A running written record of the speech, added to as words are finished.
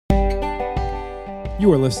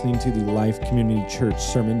You are listening to the Life Community Church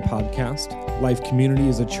Sermon Podcast. Life Community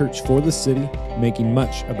is a church for the city, making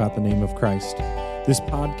much about the name of Christ. This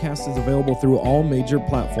podcast is available through all major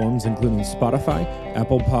platforms, including Spotify,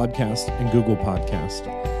 Apple Podcast, and Google Podcast.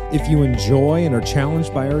 If you enjoy and are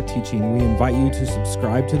challenged by our teaching, we invite you to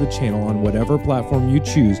subscribe to the channel on whatever platform you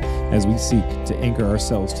choose as we seek to anchor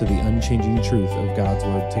ourselves to the unchanging truth of God's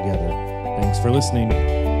Word together. Thanks for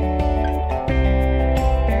listening.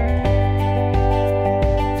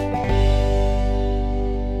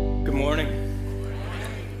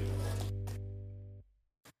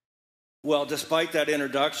 Well, despite that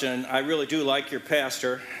introduction, I really do like your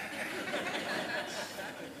pastor.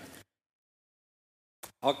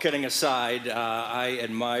 All kidding aside, I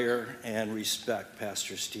admire and respect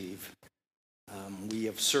Pastor Steve. We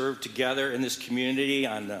have served together in this community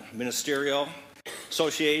on the ministerial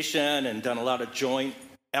association and done a lot of joint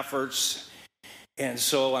efforts. And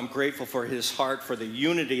so I'm grateful for his heart for the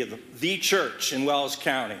unity of the church in Wells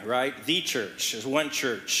County, right? The church is one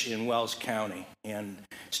church in Wells County. And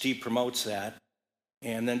Steve promotes that.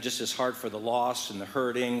 And then just his heart for the lost and the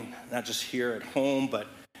hurting, not just here at home, but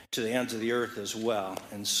to the ends of the earth as well.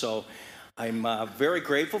 And so I'm very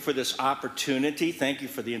grateful for this opportunity. Thank you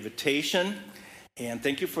for the invitation. And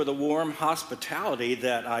thank you for the warm hospitality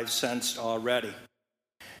that I've sensed already.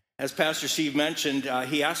 As Pastor Steve mentioned,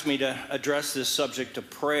 he asked me to address this subject of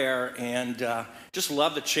prayer, and just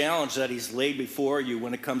love the challenge that he's laid before you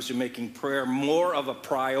when it comes to making prayer more of a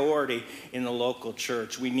priority in the local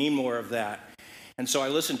church. We need more of that. And so I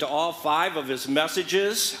listened to all 5 of his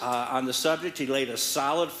messages on the subject. He laid a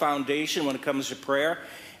solid foundation when it comes to prayer,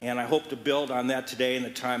 and I hope to build on that today in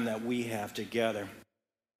the time that we have together.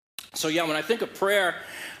 So yeah, when I think of prayer,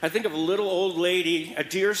 I think of a little old lady, a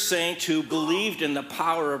dear saint who believed in the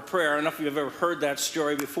power of prayer. I don't know if you've ever heard that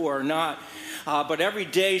story before or not, but every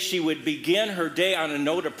day she would begin her day on a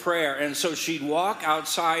note of prayer. And so she'd walk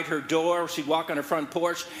outside her door, she'd walk on her front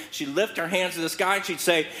porch, she'd lift her hands to the sky, and she'd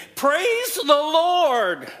say, "Praise the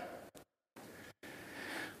Lord."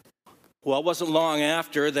 Well, it wasn't long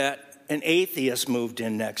after that an atheist moved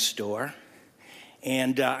in next door.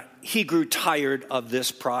 And he grew tired of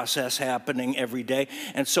this process happening every day.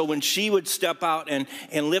 And so when she would step out and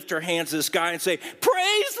lift her hands to the sky and say,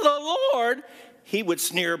 "Praise the Lord," he would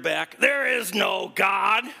sneer back, "There is no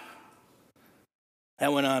God."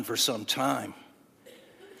 That went on for some time.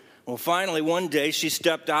 Well, finally, one day she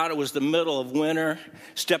stepped out. It was the middle of winter,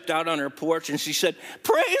 stepped out on her porch, and she said,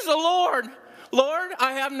 "Praise the Lord. Lord,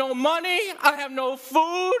 I have no money, I have no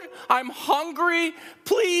food, I'm hungry,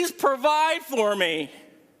 please provide for me."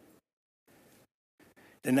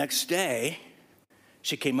 The next day,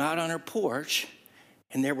 she came out on her porch,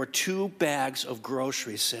 and there were 2 bags of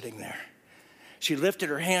groceries sitting there. She lifted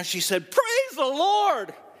her hands, she said, "Praise the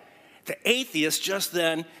Lord." The atheist just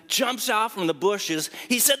then jumps out from the bushes.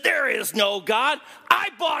 He said, "There is no God.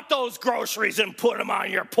 I bought those groceries and put them on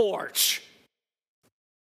your porch."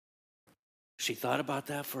 She thought about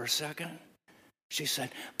that for a second. She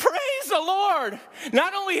said, "Praise the Lord.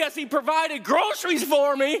 Not only has he provided groceries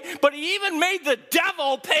for me, but he even made the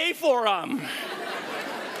devil pay for them."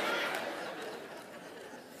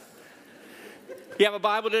 You have a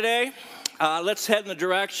Bible today? Let's head in the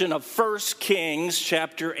direction of 1 Kings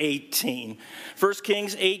chapter 18. 1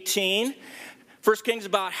 Kings 18. 1 Kings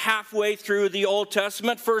about halfway through the Old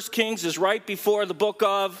Testament. 1 Kings is right before the book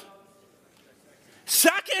of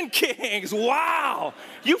 2 Kings. Wow.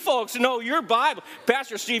 You folks know your Bible.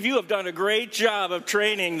 Pastor Steve, you have done a great job of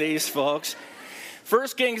training these folks.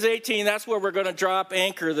 1 Kings 18, that's where we're going to drop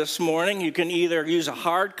anchor this morning. You can either use a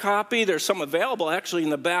hard copy. There's some available actually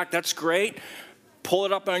in the back. That's great. Pull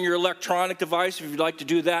it up on your electronic device if you'd like to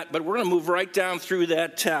do that. But we're going to move right down through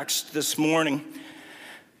that text this morning.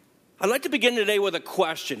 I'd like to begin today with a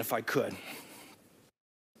question, if I could.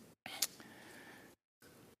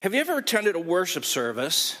 Have you ever attended a worship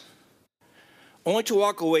service only to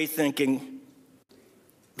walk away thinking,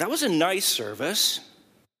 that was a nice service,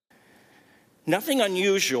 nothing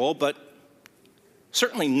unusual, but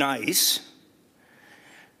certainly nice.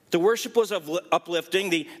 The worship was uplifting,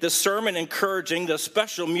 the sermon encouraging, the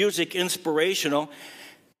special music inspirational,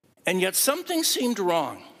 and yet something seemed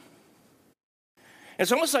wrong.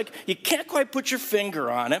 It's almost like you can't quite put your finger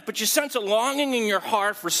on it, but you sense a longing in your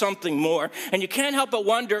heart for something more, and you can't help but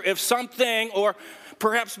wonder if something, or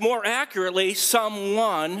perhaps more accurately,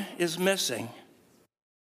 someone is missing.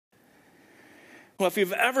 Well, if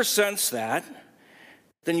you've ever sensed that,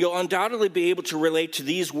 then you'll undoubtedly be able to relate to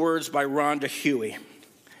these words by Rhonda Huey.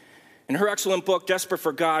 In her excellent book, Desperate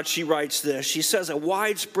for God, she writes this. She says, a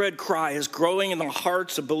widespread cry is growing in the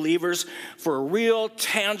hearts of believers for a real,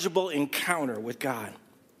 tangible encounter with God.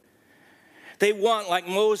 They want, like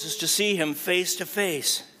Moses, to see him face to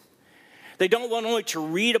face. They don't want only to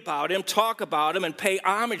read about him, talk about him, and pay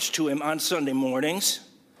homage to him on Sunday mornings.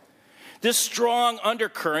 This strong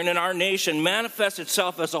undercurrent in our nation manifests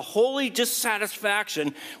itself as a holy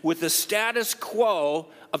dissatisfaction with the status quo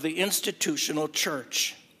of the institutional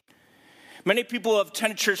church. Many people who have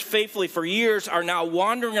attended church faithfully for years are now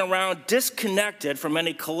wandering around disconnected from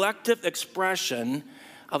any collective expression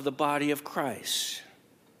of the body of Christ.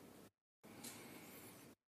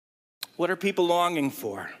 What are people longing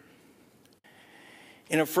for?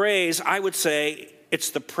 In a phrase, I would say it's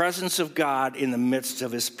the presence of God in the midst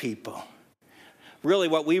of his people. Really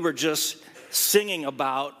what we were just singing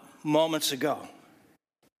about moments ago.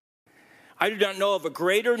 I do not know of a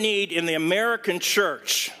greater need in the American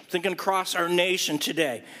church, thinking across our nation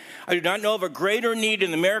today. I do not know of a greater need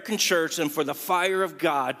in the American church than for the fire of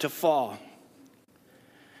God to fall.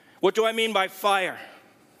 What do I mean by fire?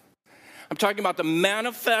 I'm talking about the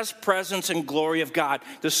manifest presence and glory of God,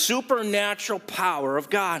 the supernatural power of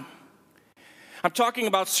God. I'm talking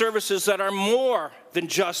about services that are more than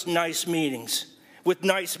just nice meetings with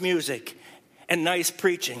nice music and nice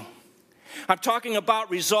preaching. I'm talking about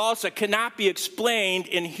results that cannot be explained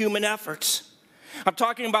in human efforts. I'm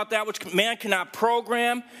talking about that which man cannot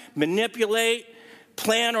program, manipulate,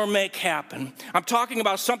 plan, or make happen. I'm talking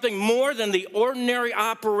about something more than the ordinary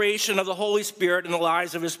operation of the Holy Spirit in the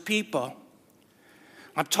lives of his people.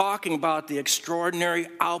 I'm talking about the extraordinary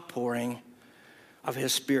outpouring of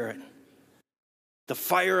his Spirit, the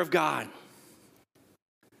fire of God.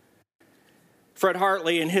 Fred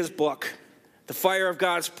Hartley, in his book, The Fire of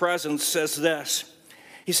God's Presence, says this.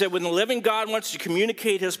 He said, when the living God wants to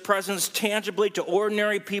communicate his presence tangibly to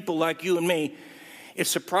ordinary people like you and me, it's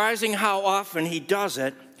surprising how often he does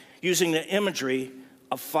it using the imagery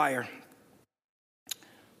of fire.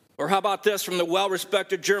 Or how about this from the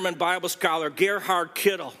well-respected German Bible scholar Gerhard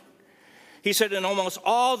Kittel? He said, in almost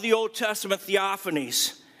all the Old Testament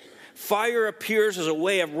theophanies, fire appears as a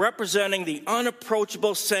way of representing the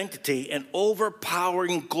unapproachable sanctity and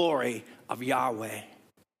overpowering glory of Yahweh.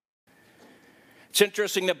 It's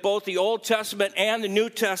interesting that both the Old Testament and the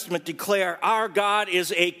New Testament declare our God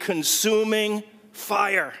is a consuming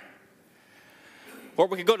fire. Or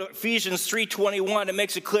we could go to Ephesians 3:21. It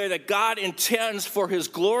makes it clear that God intends for his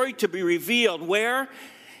glory to be revealed. Where?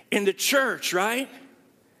 In the church, right?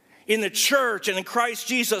 In the church and in Christ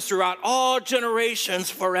Jesus throughout all generations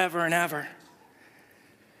forever and ever.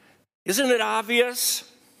 Isn't it obvious?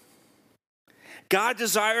 God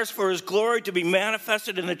desires for his glory to be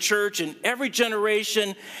manifested in the church in every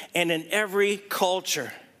generation and in every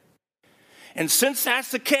culture. And since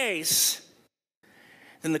that's the case,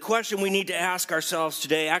 then the question we need to ask ourselves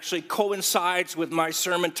today actually coincides with my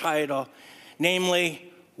sermon title,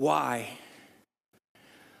 namely, why?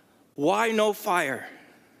 Why no fire?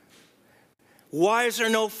 Why is there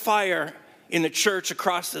no fire in the church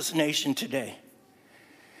across this nation today?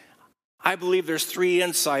 I believe there's 3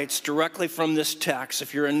 insights directly from this text.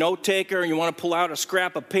 If you're a note taker and you want to pull out a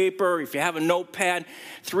scrap of paper, or if you have a notepad,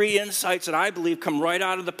 3 insights that I believe come right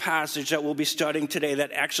out of the passage that we'll be studying today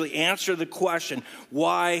that actually answer the question,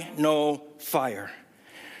 why no fire?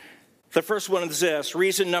 The first one is this.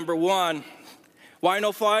 Reason number 1, why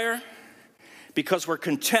no fire? Because we're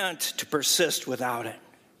content to persist without it.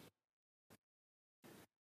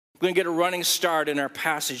 We're going to get a running start in our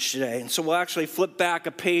passage today. And so we'll actually flip back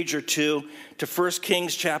a page or two to 1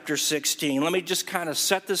 Kings chapter 16. Let me just kind of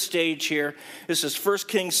set the stage here. This is 1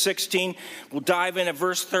 Kings 16. We'll dive in at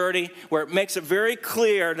verse 30, where it makes it very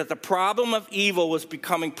clear that the problem of evil was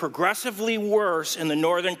becoming progressively worse in the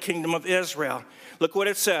northern kingdom of Israel. Look what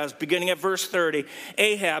it says, beginning at verse 30.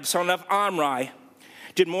 Ahab, son of Omri,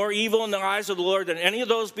 did more evil in the eyes of the Lord than any of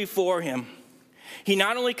those before him. He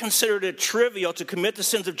not only considered it trivial to commit the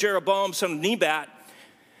sins of Jeroboam, son of Nebat,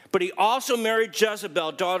 but he also married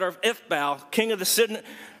Jezebel, daughter of Ithbaal, king of the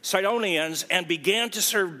Sidonians, and began to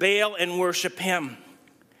serve Baal and worship him.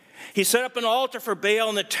 He set up an altar for Baal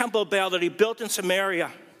in the temple of Baal that he built in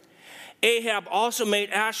Samaria. Ahab also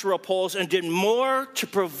made Asherah poles and did more to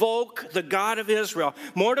provoke the God of Israel,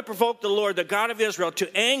 more to provoke the Lord, the God of Israel,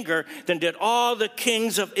 to anger than did all the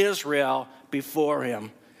kings of Israel before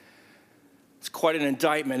him. It's quite an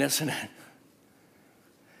indictment, isn't it?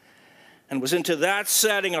 And it was into that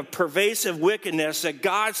setting of pervasive wickedness that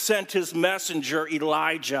God sent his messenger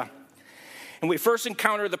Elijah. And we first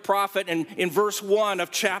encounter the prophet in verse 1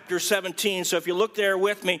 of chapter 17. So if you look there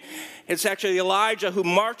with me, it's actually Elijah who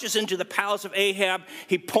marches into the palace of Ahab.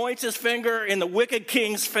 He points his finger in the wicked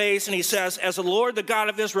king's face, and he says, "As the Lord, the God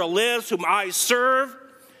of Israel lives, whom I serve,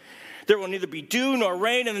 there will neither be dew nor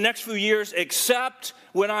rain in the next few years except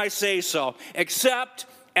when I say so, except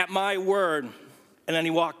at my word." And then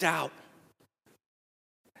he walked out.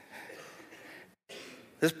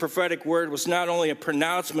 This prophetic word was not only a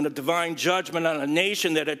pronouncement of divine judgment on a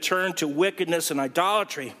nation that had turned to wickedness and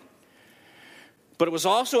idolatry, but it was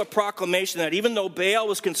also a proclamation that even though Baal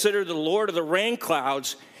was considered the lord of the rain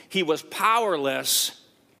clouds, he was powerless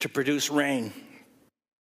to produce rain.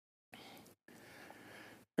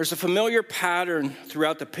 There's a familiar pattern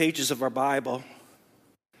throughout the pages of our Bible.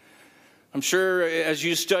 I'm sure as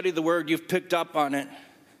you study the word, you've picked up on it.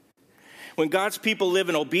 When God's people live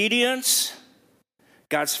in obedience,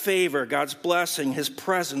 God's favor, God's blessing, his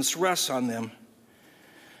presence rests on them.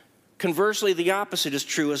 Conversely, the opposite is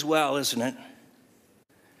true as well, isn't it?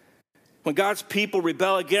 When God's people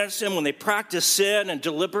rebel against him, when they practice sin and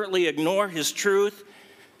deliberately ignore his truth,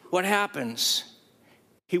 what happens?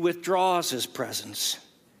 He withdraws his presence,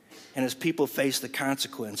 and his people face the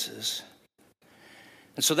consequences.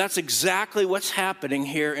 And so that's exactly what's happening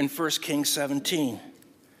here in 1 Kings 17.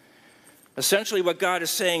 Essentially, what God is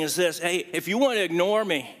saying is this: hey, if you want to ignore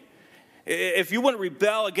me, if you want to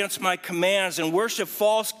rebel against my commands and worship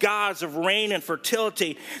false gods of rain and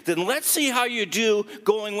fertility, then let's see how you do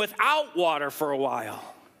going without water for a while.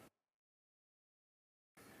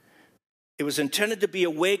 It was intended to be a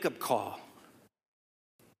wake-up call.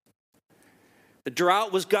 The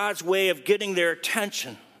drought was God's way of getting their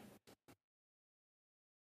attention.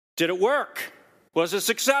 Did it work? Was it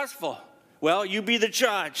successful? Well, you be the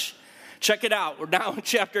judge. Check it out. We're now in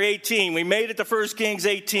chapter 18. We made it to 1 Kings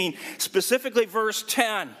 18, specifically verse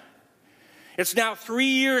 10. It's now 3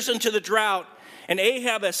 years into the drought, and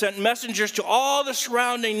Ahab has sent messengers to all the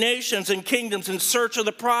surrounding nations and kingdoms in search of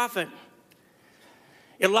the prophet.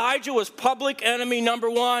 Elijah was public enemy number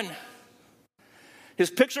one.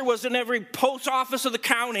 His picture was in every post office of the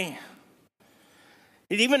county.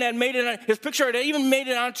 His picture had even made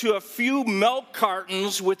it onto a few milk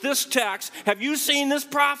cartons with this text: "Have you seen this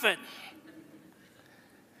prophet?"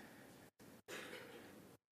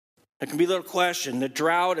 There can be little question. The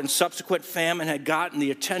drought and subsequent famine had gotten the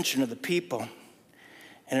attention of the people.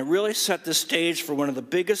 And it really set the stage for one of the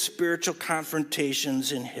biggest spiritual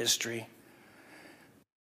confrontations in history.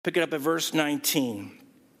 Pick it up at verse 19.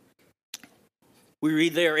 We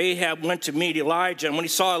read there, Ahab went to meet Elijah, and when he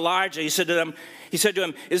saw Elijah, he said to him,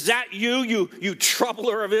 "Is that you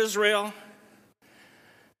troubler of Israel?"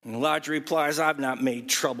 And Elijah replies, "I've not made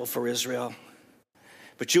trouble for Israel.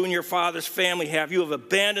 But you and your father's family have. You have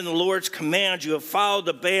abandoned the Lord's command. You have followed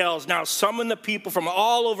the Baals. Now summon the people from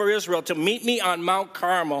all over Israel to meet me on Mount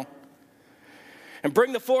Carmel. And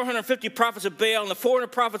bring the 450 prophets of Baal and the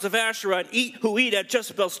 400 prophets of Asherah who eat at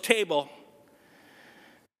Jezebel's table."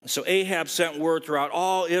 And so Ahab sent word throughout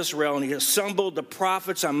all Israel, and he assembled the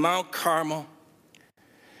prophets on Mount Carmel.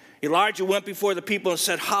 Elijah went before the people and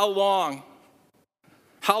said, How long?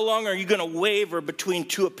 How long are you going to waver between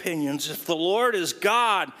two opinions? If the Lord is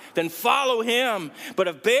God, then follow him. But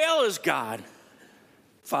if Baal is God,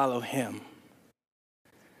 follow him.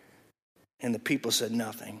 And the people said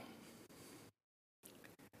nothing.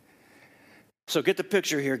 So get the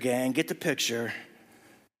picture here, gang. Get the picture.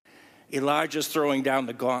 Elijah's throwing down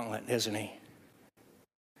the gauntlet, isn't he?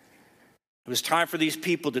 It was time for these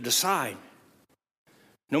people to decide.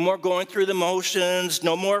 No more going through the motions.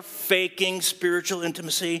 No more faking spiritual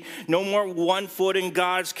intimacy. No more 1 foot in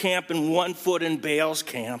God's camp and 1 foot in Baal's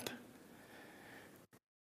camp.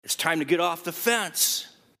 It's time to get off the fence.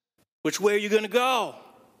 Which way are you going to go?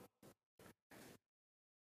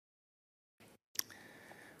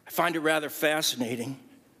 I find it rather fascinating.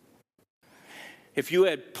 If you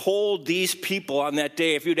had polled these people on that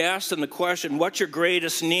day, if you'd asked them the question, what's your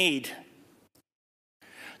greatest need?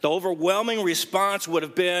 The overwhelming response would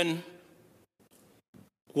have been,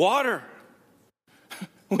 water.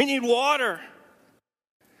 We need water.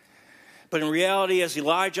 But in reality, as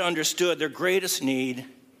Elijah understood, their greatest need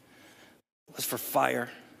was for fire.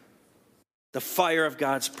 The fire of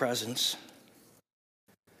God's presence.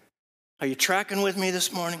 Are you tracking with me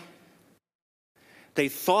this morning? They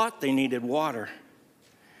thought they needed water.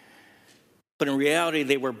 But in reality,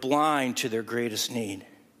 they were blind to their greatest need.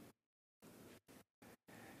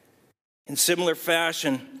 In similar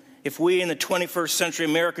fashion, if we in the 21st century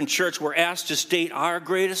American church were asked to state our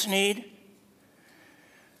greatest need,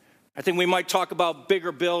 I think we might talk about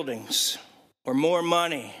bigger buildings, or more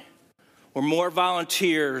money, or more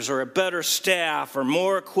volunteers or a better staff or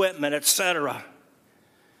more equipment, etc.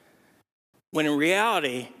 When in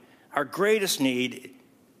reality, our greatest need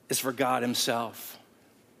is for God himself.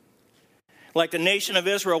 Like the nation of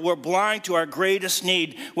Israel, we're blind to our greatest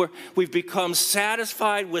need. We've become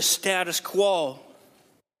satisfied with status quo.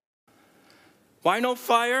 Why no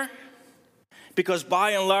fire? Because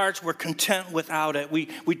by and large, we're content without it. We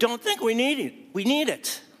don't think we need it. We need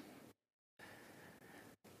it.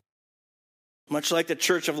 Much like the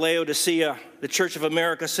Church of Laodicea, the Church of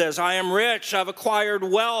America says, I am rich, I've acquired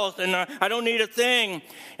wealth, and I don't need a thing.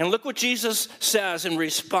 And look what Jesus says in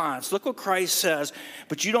response. Look what Christ says.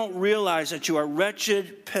 But you don't realize that you are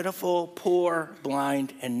wretched, pitiful, poor,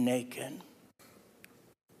 blind, and naked.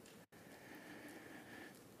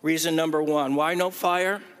 Reason number one, why no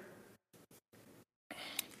fire?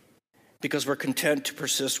 Because we're content to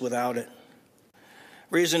persist without it.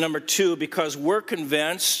 Reason number two, because we're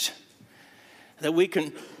convinced that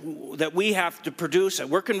we have to produce it.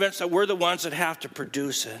 We're convinced that we're the ones that have to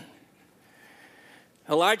produce it.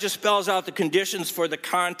 Elijah spells out the conditions for the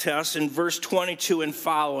contest in verse 22 and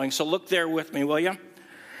following. So look there with me, will you?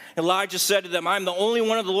 Elijah said to them, I'm the only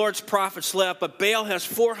one of the Lord's prophets left, but Baal has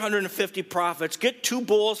 450 prophets. Get 2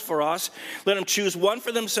 bulls for us. Let them choose one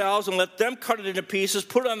for themselves and let them cut it into pieces,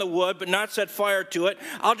 put it on the wood, but not set fire to it.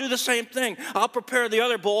 I'll do the same thing. I'll prepare the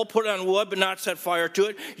other bull, put it on wood, but not set fire to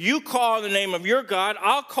it. You call on the name of your God.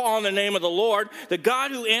 I'll call on the name of the Lord. The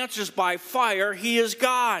God who answers by fire, he is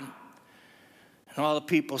God. And all the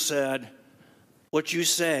people said, what you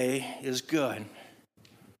say is good.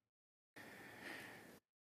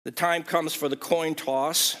 The time comes for the coin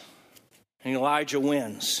toss, and Elijah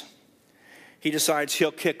wins. He decides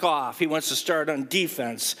he'll kick off. He wants to start on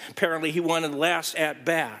defense. Apparently, he wanted last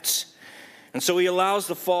at-bats. And so he allows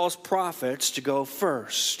the false prophets to go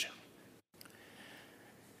first.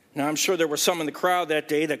 Now, I'm sure there were some in the crowd that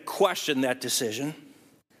day that questioned that decision.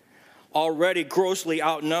 Already grossly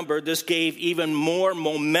outnumbered, this gave even more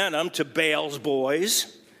momentum to Baal's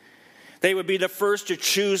boys. They would be the first to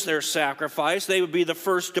choose their sacrifice. They would be the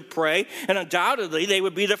first to pray. And undoubtedly, they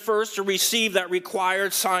would be the first to receive that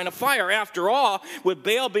required sign of fire. After all, with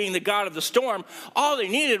Baal being the god of the storm, all they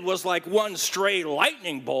needed was like one stray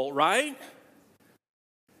lightning bolt, right?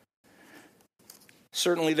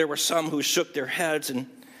 Certainly, there were some who shook their heads and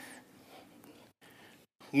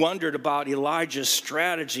wondered about Elijah's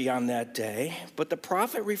strategy on that day. But the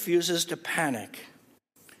prophet refuses to panic.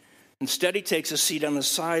 Instead, he takes a seat on the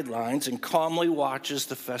sidelines and calmly watches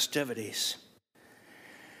the festivities.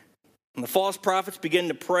 And the false prophets begin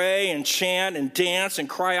to pray and chant and dance and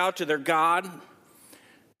cry out to their God.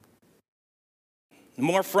 The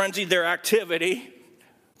more frenzied their activity,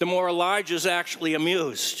 the more Elijah is actually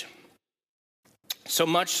amused. So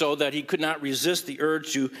much so that he could not resist the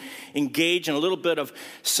urge to engage in a little bit of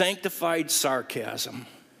sanctified sarcasm.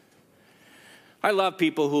 I love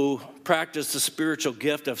people who practice the spiritual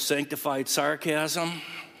gift of sanctified sarcasm.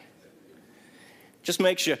 Just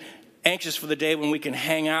makes you anxious for the day when we can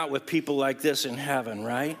hang out with people like this in heaven,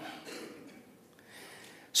 right?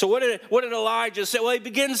 So what did Elijah say? Well, he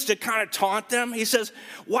begins to kind of taunt them. He says,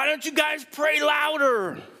 why don't you guys pray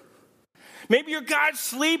louder? Maybe your God's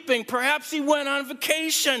sleeping. Perhaps he went on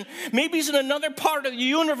vacation. Maybe he's in another part of the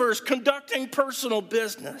universe conducting personal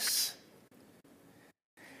business.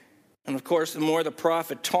 And of course, the more the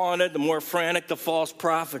prophet taunted, the more frantic the false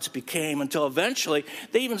prophets became, until eventually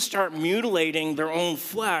they even start mutilating their own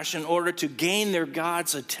flesh in order to gain their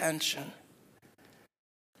God's attention.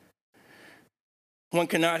 One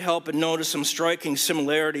cannot help but notice some striking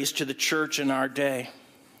similarities to the church in our day.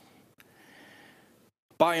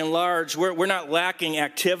 By and large, we're not lacking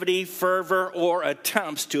activity, fervor, or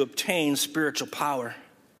attempts to obtain spiritual power.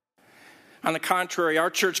 On the contrary, our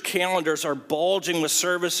church calendars are bulging with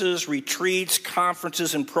services, retreats,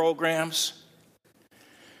 conferences, and programs.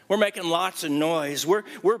 We're making lots of noise.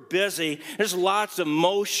 We're busy. There's lots of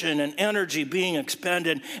motion and energy being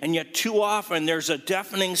expended, and yet too often there's a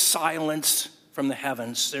deafening silence from the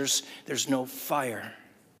heavens. There's no fire.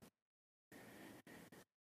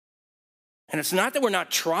 And it's not that we're not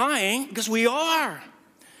trying, because we are.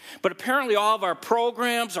 But apparently all of our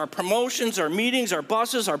programs, our promotions, our meetings, our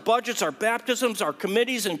buses, our budgets, our baptisms, our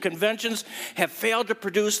committees and conventions have failed to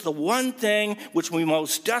produce the one thing which we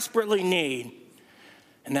most desperately need,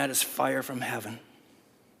 and that is fire from heaven.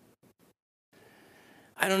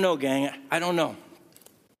 I don't know, gang. I don't know.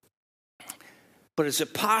 But is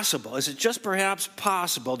it possible, is it just perhaps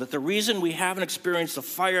possible that the reason we haven't experienced the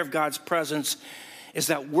fire of God's presence is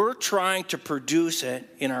that we're trying to produce it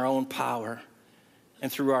in our own power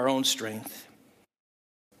and through our own strength?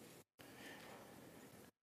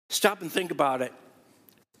 Stop and think about it.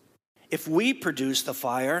 If we produce the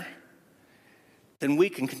fire, then we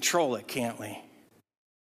can control it, can't we?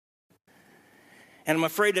 And I'm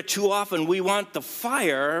afraid that too often we want the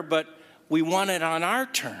fire, but we want it on our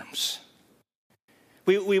terms.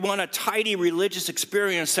 We want a tidy religious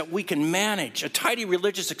experience that we can manage, a tidy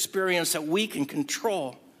religious experience that we can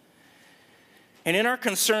control. And in our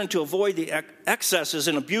concern to avoid the excesses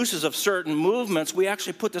and abuses of certain movements, we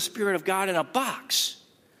actually put the Spirit of God in a box.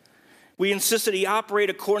 We insist that he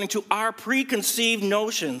operate according to our preconceived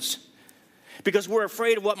notions because we're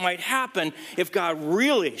afraid of what might happen if God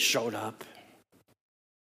really showed up.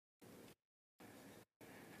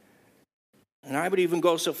 And I would even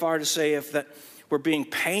go so far to say if that we're being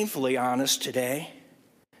painfully honest today,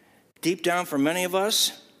 deep down for many of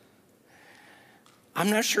us,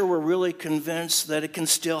 I'm not sure we're really convinced that it can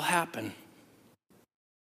still happen.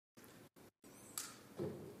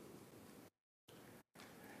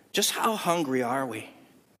 Just how hungry are we?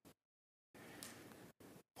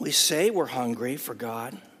 We say we're hungry for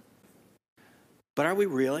God, but are we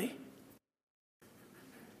really?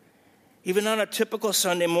 Even on a typical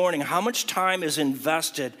Sunday morning, how much time is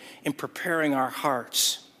invested in preparing our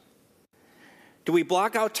hearts? Do we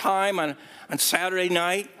block out time on Saturday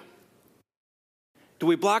night? Do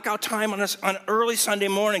we block out time on early Sunday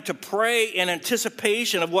morning to pray in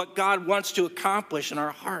anticipation of what God wants to accomplish in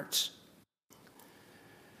our hearts?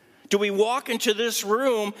 Do we walk into this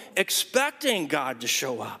room expecting God to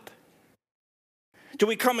show up? Do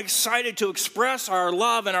we come excited to express our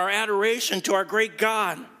love and our adoration to our great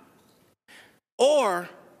God? Or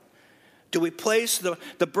do we place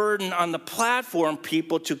the burden on the platform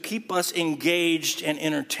people to keep us engaged and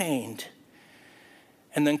entertained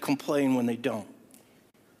and then complain when they don't?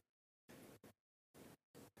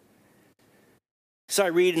 As I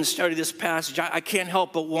read and study this passage, I can't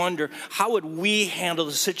help but wonder, how would we handle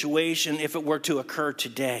the situation if it were to occur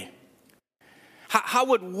today? How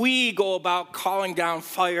would we go about calling down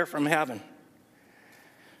fire from heaven?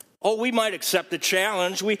 Oh, we might accept the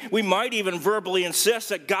challenge. We might even verbally insist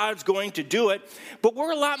that God's going to do it. But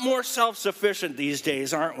we're a lot more self-sufficient these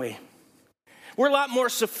days, aren't we? We're a lot more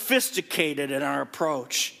sophisticated in our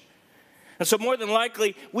approach. And so more than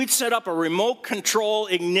likely, we'd set up a remote control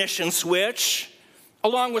ignition switch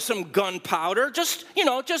along with some gunpowder, just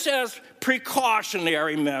as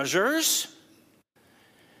precautionary measures.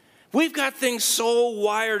 We've got things so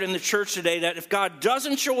wired in the church today that if God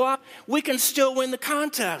doesn't show up, we can still win the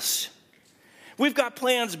contest. We've got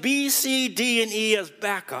plans B, C, D, and E as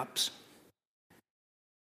backups.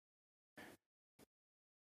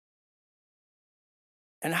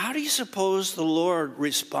 And how do you suppose the Lord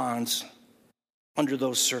responds under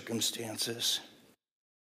those circumstances?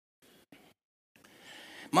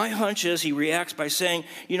 My hunch is he reacts by saying,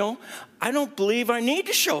 I don't believe I need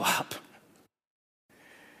to show up.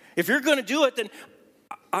 If you're going to do it, then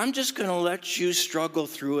I'm just going to let you struggle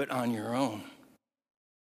through it on your own.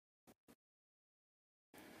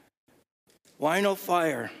 Why no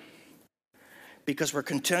fire? Because we're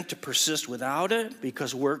content to persist without it,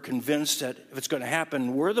 because we're convinced that if it's going to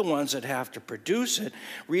happen, we're the ones that have to produce it.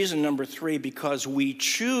 Reason number 3, because we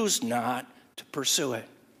choose not to pursue it.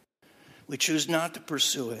 We choose not to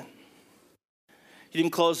pursue it. You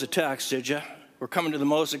didn't close the text, did you? We're coming to the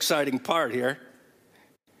most exciting part here.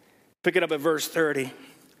 Pick it up at verse 30.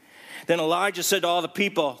 Then Elijah said to all the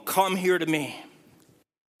people, "Come here to me."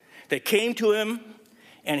 They came to him,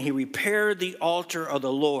 and he repaired the altar of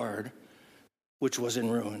the Lord, which was in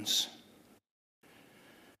ruins.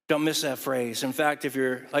 Don't miss that phrase. In fact, if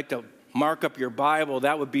you're like to mark up your Bible,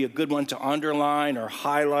 that would be a good one to underline or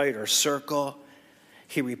highlight or circle.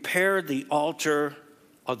 He repaired the altar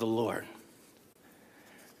of the Lord.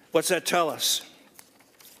 What's that tell us?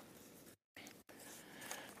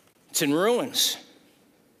 It's in ruins.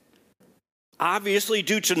 Obviously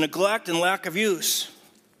due to neglect and lack of use.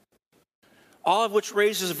 All of which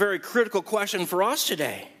raises a very critical question for us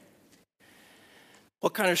today.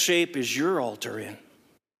 What kind of shape is your altar in?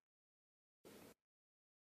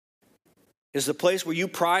 Is the place where you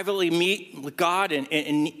privately meet with God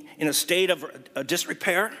in a state of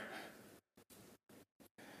disrepair?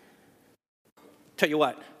 Tell you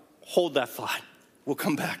what, hold that thought. We'll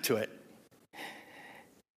come back to it.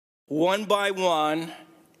 One by one,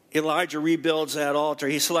 Elijah rebuilds that altar.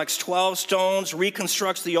 He selects 12 stones,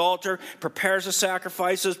 reconstructs the altar, prepares the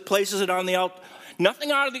sacrifices, places it on the altar.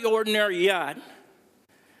 Nothing out of the ordinary yet.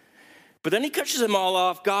 But then he catches them all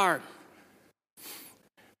off guard.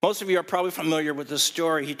 Most of you are probably familiar with this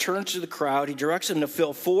story. He turns to the crowd. He directs them to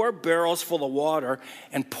fill 4 barrels full of water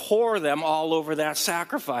and pour them all over that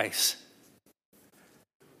sacrifice.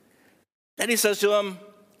 Then he says to them,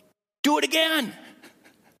 Do it again.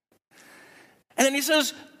 And then he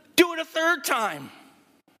says, do it a third time.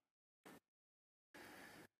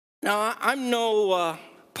 Now, I'm no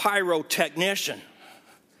pyrotechnician,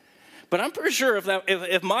 but I'm pretty sure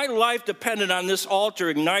if my life depended on this altar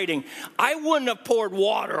igniting, I wouldn't have poured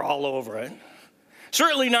water all over it.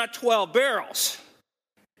 Certainly not 12 barrels.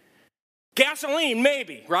 Gasoline,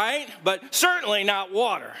 maybe, right? But certainly not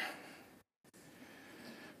water.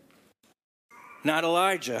 Not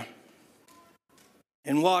Elijah.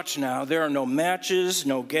 And watch now, there are no matches,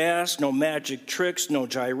 no gas, no magic tricks, no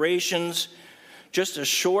gyrations, just a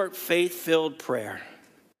short, faith-filled prayer.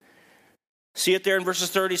 See it there in verses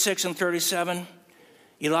 36 and 37?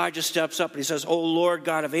 Elijah steps up and he says, O Lord,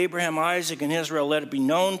 God of Abraham, Isaac, and Israel, let it be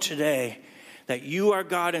known today that you are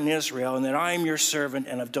God in Israel and that I am your servant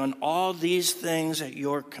and have done all these things at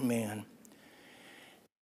your command.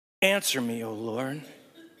 Answer me, O Lord.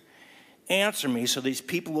 Answer me so these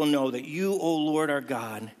people will know that you, O Lord, are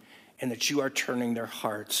God and that you are turning their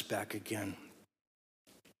hearts back again.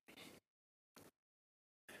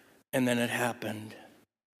 And then it happened.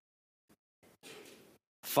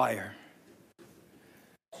 Fire.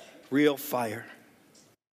 Real fire.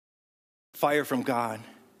 Fire from God.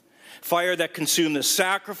 Fire that consumed the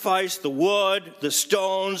sacrifice, the wood, the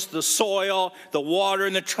stones, the soil, the water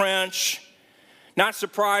in the trench. Not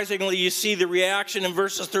surprisingly, you see the reaction in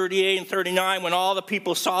verses 38 and 39. When all the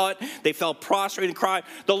people saw it, they fell prostrate and cried,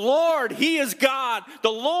 the Lord, He is God.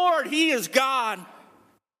 The Lord, He is God.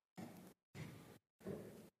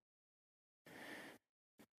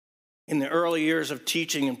 In the early years of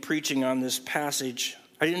teaching and preaching on this passage,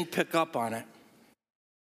 I didn't pick up on it.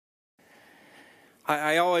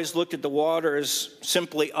 I always looked at the water as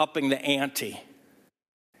simply upping the ante.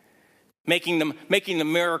 Making the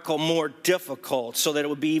miracle more difficult so that it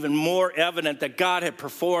would be even more evident that God had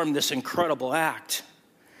performed this incredible act.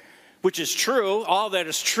 Which is true, all that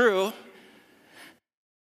is true.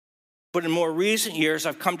 But in more recent years,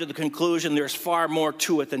 I've come to the conclusion there's far more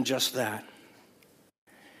to it than just that.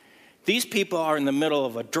 These people are in the middle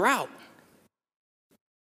of a drought.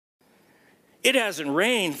 It hasn't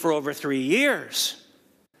rained for over 3 years.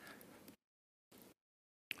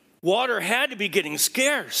 Water had to be getting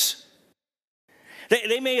scarce.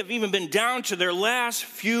 They may have even been down to their last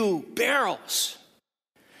few barrels.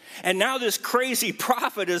 And now this crazy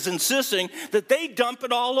prophet is insisting that they dump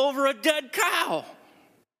it all over a dead cow.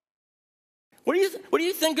 What do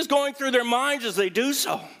you think is going through their minds as they do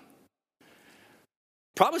so?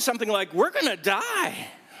 Probably something like, we're going to die.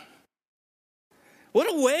 What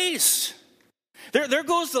a waste. There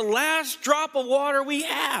goes the last drop of water we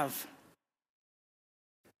have.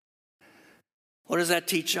 What does that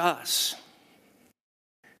teach us?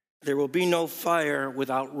 There will be no fire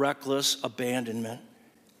without reckless abandonment.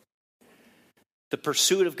 The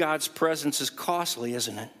pursuit of God's presence is costly,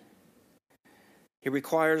 isn't it? It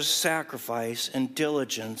requires sacrifice and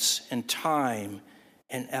diligence and time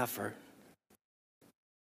and effort.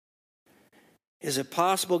 Is it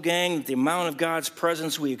possible, gang, that the amount of God's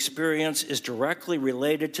presence we experience is directly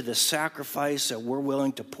related to the sacrifice that we're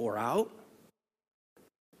willing to pour out?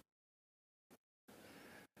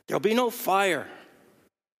 There'll be no fire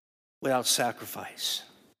without sacrifice.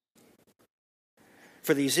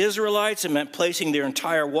 For these Israelites, it meant placing their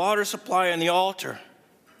entire water supply on the altar.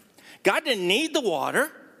 God didn't need the water,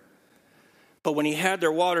 but when He had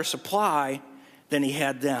their water supply, then He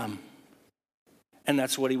had them. And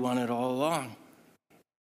that's what He wanted all along.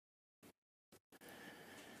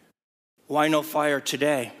 Why no fire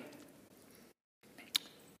today?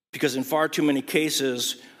 Because in far too many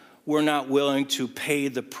cases, we're not willing to pay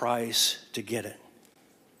the price to get it.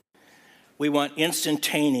 We want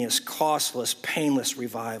instantaneous, costless, painless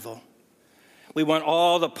revival. We want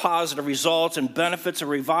all the positive results and benefits of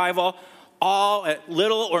revival, all at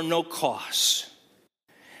little or no cost.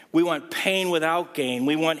 We want pain without gain.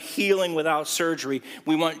 We want healing without surgery.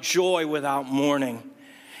 We want joy without mourning.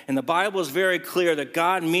 And the Bible is very clear that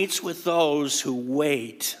God meets with those who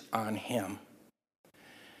wait on Him.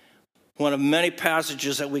 One of many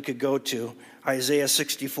passages that we could go to, Isaiah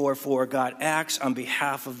 64:4, God acts on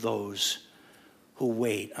behalf of those who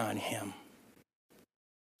wait on Him.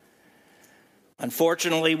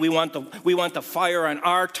 Unfortunately, we want the fire on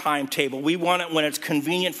our timetable. We want it when it's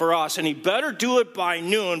convenient for us. And He better do it by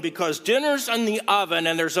noon because dinner's in the oven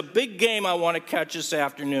and there's a big game I want to catch this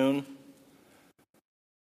afternoon.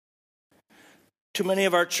 Too many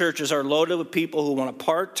of our churches are loaded with people who want a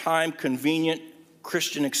part-time, convenient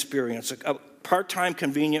Christian experience, a part-time,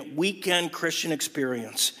 convenient weekend Christian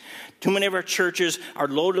experience. Too many of our churches are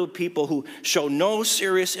loaded with people who show no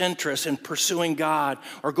serious interest in pursuing God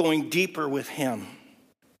or going deeper with Him.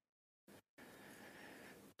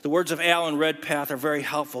 The words of Alan Redpath are very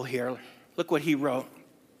helpful here. Look what he wrote.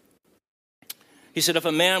 He said, if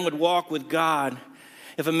a man would walk with God,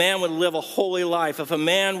 if a man would live a holy life, if a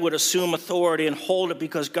man would assume authority and hold it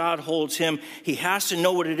because God holds him, he has to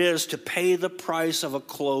know what it is to pay the price of a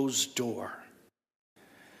closed door.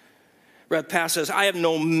 Redpath says, I have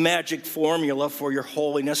no magic formula for your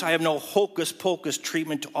holiness. I have no hocus-pocus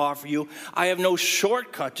treatment to offer you. I have no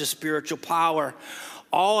shortcut to spiritual power.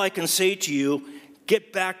 All I can say to you,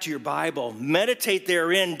 get back to your Bible, meditate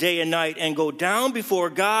therein day and night, and go down before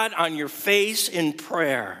God on your face in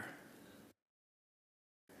prayer.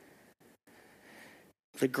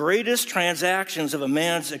 The greatest transactions of a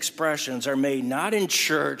man's expressions are made not in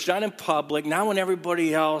church, not in public, not when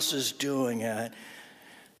everybody else is doing it,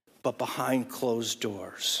 but behind closed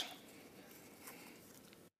doors.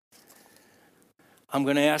 I'm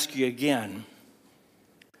going to ask you again,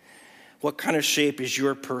 what kind of shape is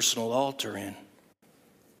your personal altar in?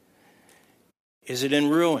 Is it in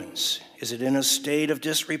ruins? Is it in a state of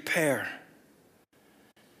disrepair?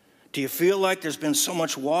 Do you feel like there's been so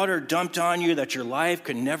much water dumped on you that your life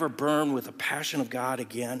could never burn with the passion of God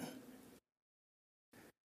again?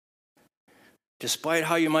 Despite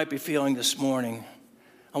how you might be feeling this morning,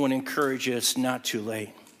 I want to encourage you, it's not too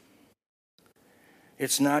late.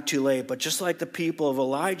 It's not too late, but just like the people of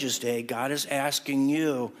Elijah's day, God is asking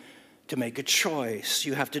you to make a choice.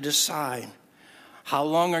 You have to decide. How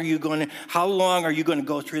long are you going to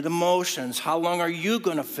go through the motions? How long are you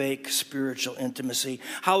going to fake spiritual intimacy?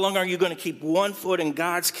 How long are you going to keep one foot in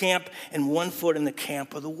God's camp and one foot in the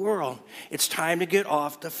camp of the world? It's time to get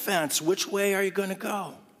off the fence. Which way are you going to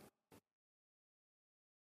go?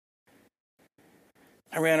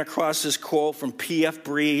 I ran across this quote from P.F.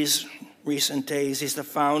 Breeze recent days. He's the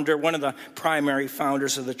founder, one of the primary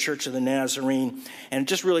founders of the Church of the Nazarene. And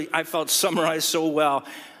just really, I felt summarized so well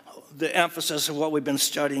the emphasis of what we've been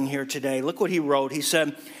studying here today. Look what he wrote. He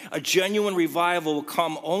said, a genuine revival will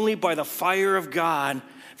come only by the fire of God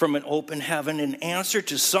from an open heaven in answer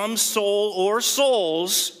to some soul or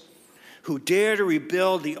souls who dare to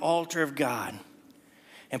rebuild the altar of God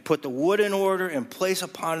and put the wood in order and place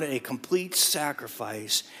upon it a complete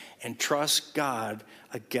sacrifice and trust God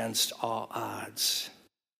against all odds.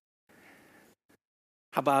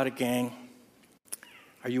 How about it, gang?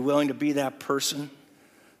 Are you willing to be that person?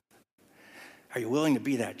 Are you willing to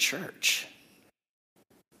be that church?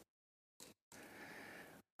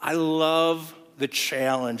 I love the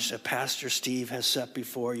challenge that Pastor Steve has set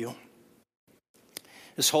before you.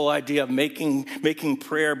 This whole idea of making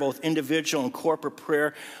prayer, both individual and corporate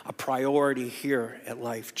prayer, a priority here at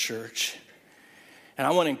Life Church. And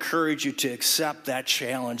I want to encourage you to accept that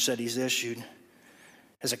challenge that he's issued.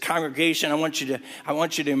 As a congregation, I want you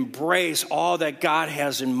to embrace all that God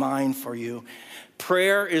has in mind for you.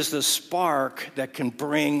 Prayer is the spark that can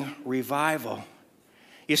bring revival.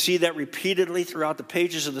 You see that repeatedly throughout the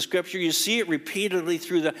pages of the scripture. You see it repeatedly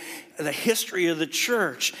through the history of the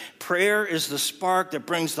church. Prayer is the spark that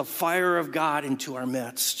brings the fire of God into our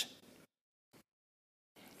midst.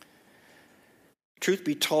 Truth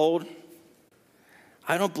be told,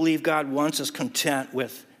 I don't believe God wants us content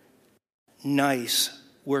with nice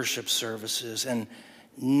worship services and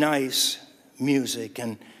nice music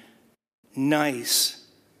and nice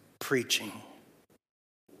preaching.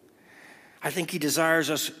 I think he desires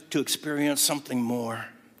us to experience something more,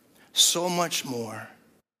 so much more.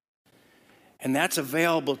 And that's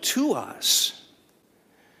available to us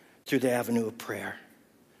through the avenue of prayer.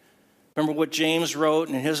 Remember what James wrote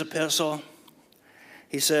in his epistle?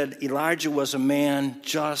 He said, Elijah was a man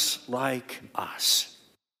just like us.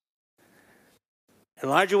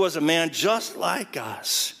 Elijah was a man just like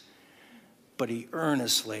us, but he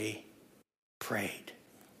earnestly prayed.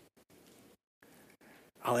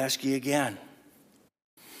 I'll ask you again.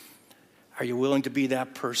 Are you willing to be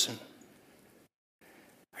that person?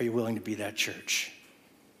 Are you willing to be that church?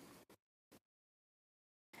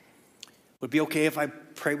 Would it be okay if I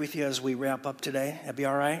pray with you as we wrap up today? That'd be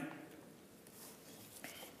all right?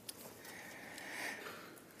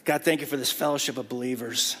 God, thank you for this fellowship of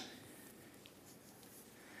believers.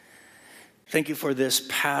 Thank you for this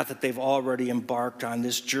path that they've already embarked on,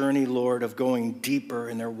 this journey, Lord, of going deeper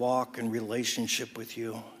in their walk and relationship with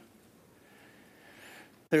you.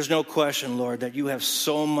 There's no question, Lord, that you have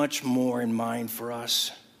so much more in mind for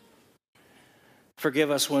us.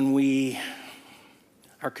 Forgive us when we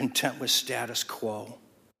are content with status quo.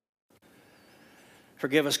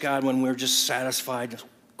 Forgive us, God, when we're just satisfied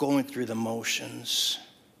going through the motions.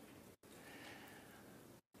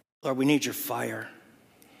 Lord, we need your fire.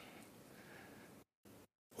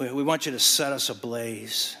 We want you to set us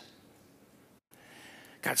ablaze.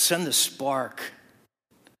 God, send the spark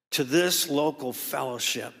to this local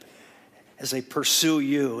fellowship as they pursue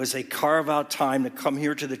you, as they carve out time to come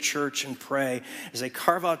here to the church and pray, as they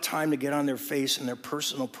carve out time to get on their face in their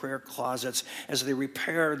personal prayer closets, as they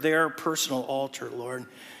repair their personal altar, Lord.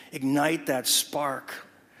 Ignite that spark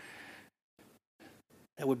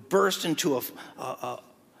that would burst into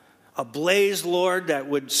a blaze, Lord, that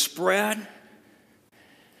would spread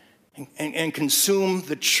and consume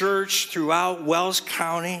the church throughout Wells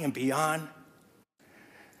County and beyond.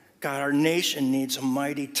 God, our nation needs a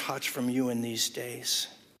mighty touch from you in these days.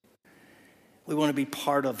 We want to be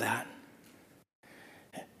part of that.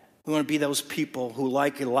 We want to be those people who,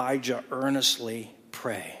 like Elijah, earnestly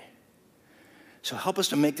pray. So help us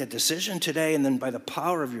to make that decision today, and then by the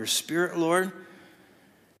power of your Spirit, Lord,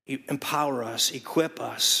 empower us, equip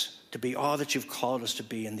us to be all that you've called us to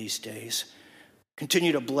be in these days.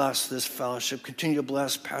 Continue to bless this fellowship. Continue to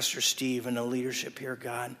bless Pastor Steve and the leadership here,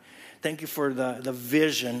 God. Thank you for the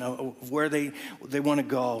vision of where they want to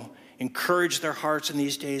go. Encourage their hearts in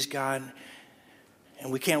these days, God.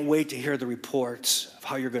 And we can't wait to hear the reports of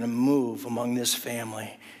how you're going to move among this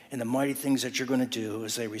family and the mighty things that you're going to do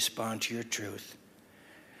as they respond to your truth.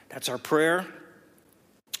 That's our prayer.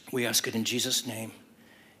 We ask it in Jesus' name.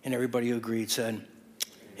 And everybody who agreed said,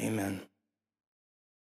 amen.